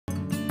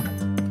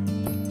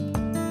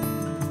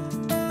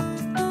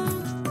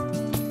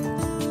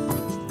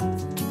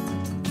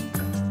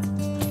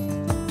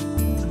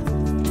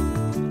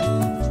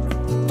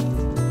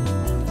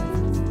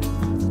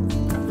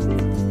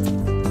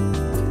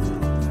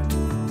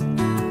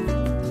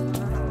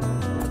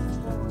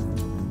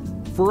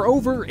For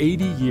over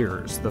 80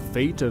 years, the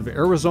fate of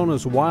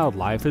Arizona's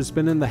wildlife has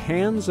been in the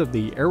hands of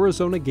the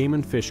Arizona Game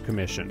and Fish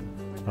Commission,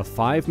 a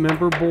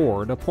 5-member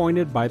board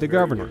appointed by the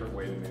governor.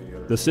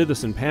 The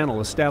citizen panel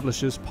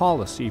establishes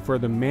policy for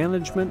the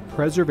management,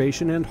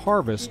 preservation, and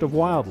harvest of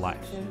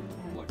wildlife.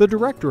 The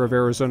director of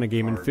Arizona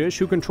Game and Fish,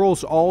 who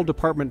controls all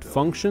department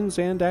functions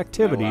and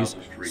activities,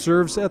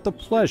 serves at the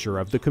pleasure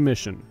of the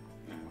commission.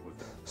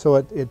 So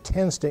it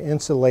tends to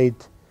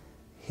insulate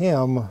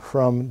him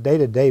from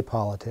day-to-day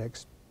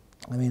politics.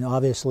 I mean,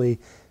 obviously,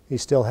 he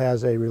still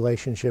has a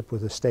relationship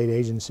with the state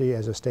agency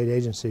as a state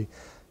agency,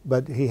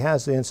 but he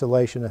has the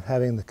insulation of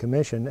having the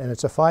commission, and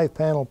it's a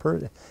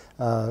 5-panel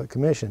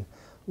commission.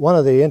 One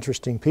of the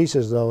interesting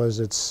pieces, though,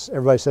 is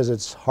everybody says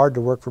it's hard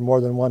to work for more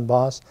than one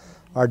boss.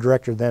 Our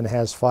director then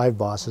has 5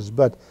 bosses,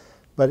 but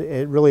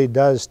it really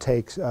does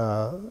take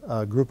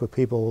a group of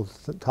people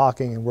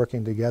talking and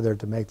working together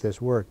to make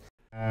this work.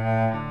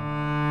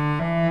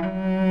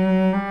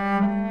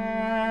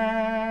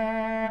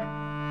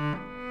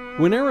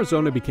 When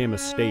Arizona became a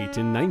state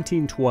in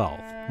 1912,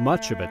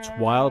 much of its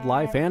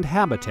wildlife and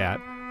habitat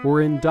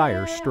were in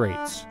dire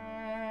straits.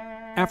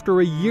 After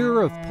a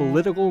year of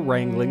political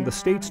wrangling, the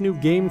state's new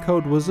game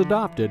code was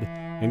adopted,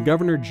 and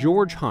Governor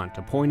George Hunt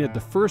appointed the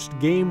first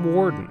game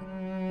warden.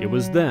 It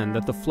was then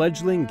that the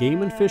fledgling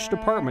Game and Fish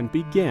Department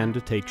began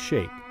to take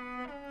shape.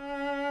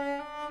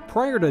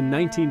 Prior to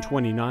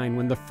 1929,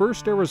 when the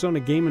first Arizona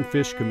Game and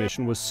Fish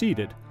Commission was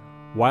seated,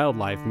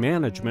 wildlife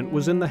management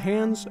was in the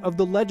hands of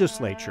the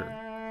legislature.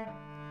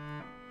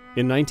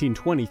 In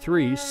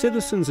 1923,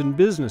 citizens and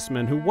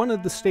businessmen who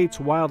wanted the state's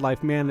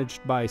wildlife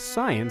managed by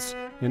science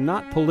and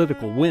not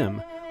political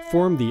whim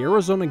formed the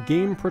Arizona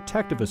Game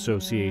Protective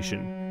Association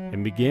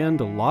and began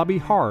to lobby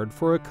hard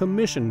for a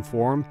commission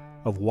form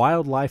of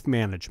wildlife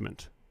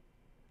management.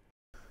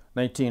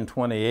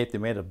 1928, they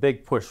made a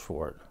big push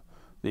for it.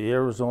 The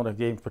Arizona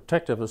Game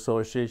Protective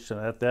Association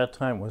at that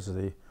time was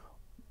the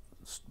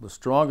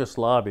strongest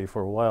lobby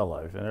for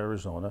wildlife in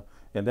Arizona,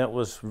 and that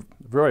was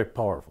very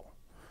powerful.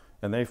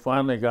 And they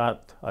finally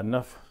got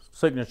enough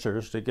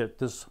signatures to get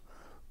the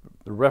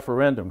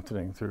referendum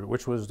thing through,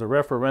 which was the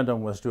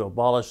referendum was to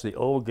abolish the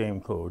old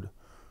game code,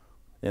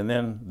 and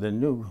then the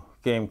new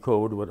game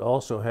code would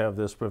also have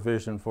this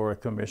provision for a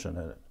commission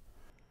in it.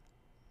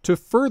 To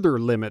further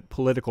limit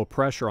political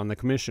pressure on the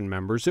commission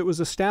members, it was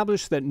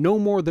established that no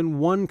more than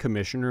 1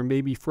 commissioner may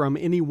be from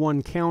any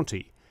one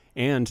county,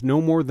 and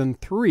no more than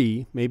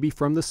 3 may be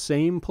from the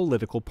same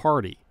political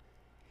party.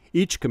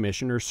 Each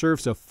commissioner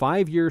serves a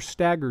 5-year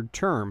staggered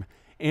term,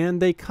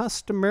 and they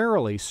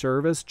customarily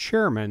serve as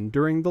chairman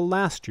during the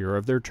last year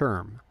of their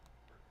term.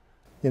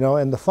 You know,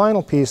 and the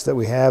final piece that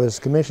we have is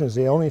the commission is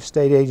the only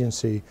state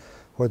agency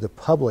where the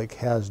public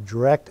has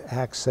direct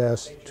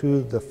access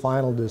to the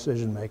final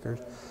decision makers.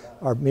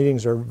 Our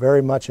meetings are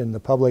very much in the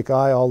public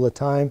eye all the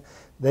time.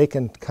 They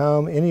can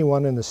come,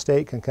 anyone in the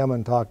state can come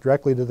and talk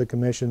directly to the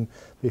commission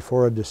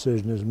before a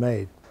decision is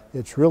made.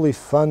 It's really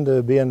fun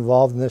to be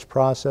involved in this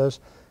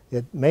process.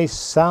 It may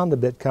sound a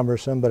bit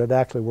cumbersome, but it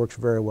actually works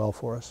very well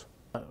for us.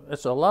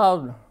 It's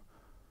allowed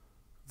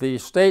the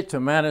state to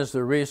manage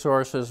the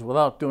resources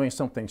without doing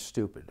something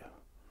stupid.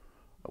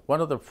 One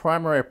of the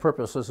primary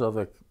purposes of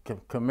the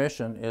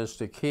commission is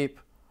to keep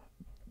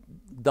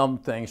dumb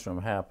things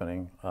from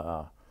happening.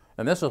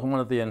 And this is one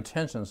of the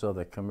intentions of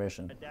the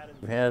commission.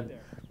 We've had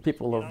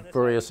people of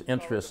various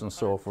interests and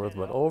so forth,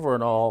 but over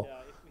and all,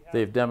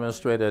 they've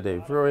demonstrated a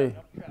very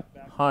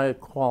high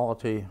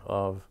quality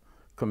of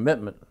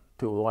commitment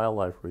to a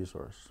wildlife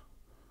resource.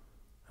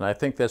 And I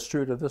think that's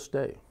true to this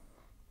day.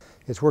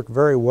 It's worked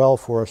very well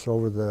for us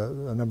over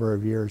a number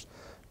of years.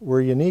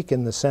 We're unique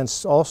in the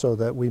sense also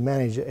that we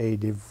manage a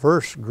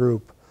diverse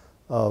group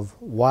of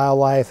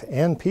wildlife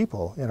and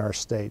people in our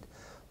state.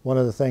 One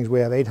of the things, we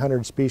have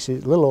 800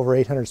 species, a little over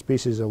 800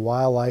 species of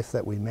wildlife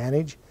that we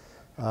manage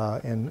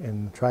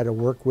and try to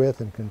work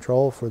with and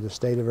control for the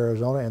state of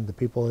Arizona and the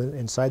people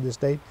inside the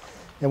state.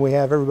 And we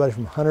have everybody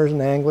from hunters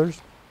and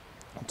anglers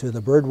to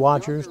the bird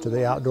watchers, to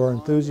the outdoor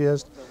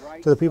enthusiasts,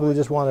 to the people who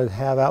just want to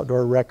have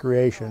outdoor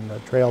recreation,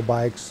 trail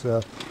bikes,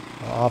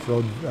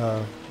 off-road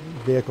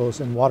vehicles,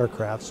 and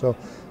watercraft. So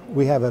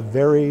we have a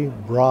very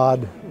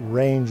broad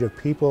range of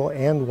people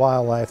and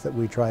wildlife that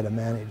we try to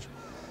manage.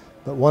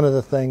 But one of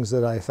the things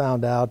that I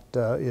found out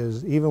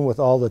is even with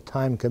all the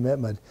time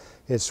commitment,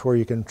 it's where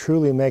you can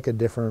truly make a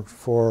difference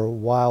for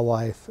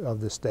wildlife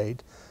of the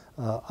state.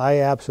 I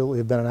absolutely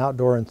have been an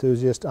outdoor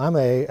enthusiast. I'm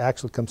a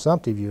actually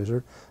consumptive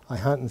user. I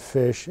hunt and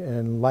fish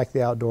and like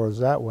the outdoors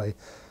that way.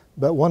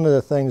 But one of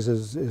the things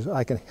is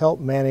I can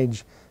help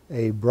manage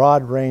a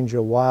broad range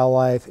of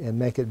wildlife and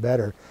make it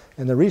better.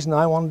 And the reason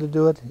I wanted to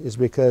do it is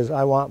because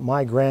I want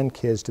my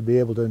grandkids to be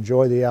able to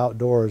enjoy the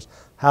outdoors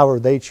however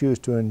they choose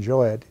to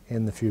enjoy it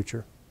in the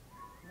future.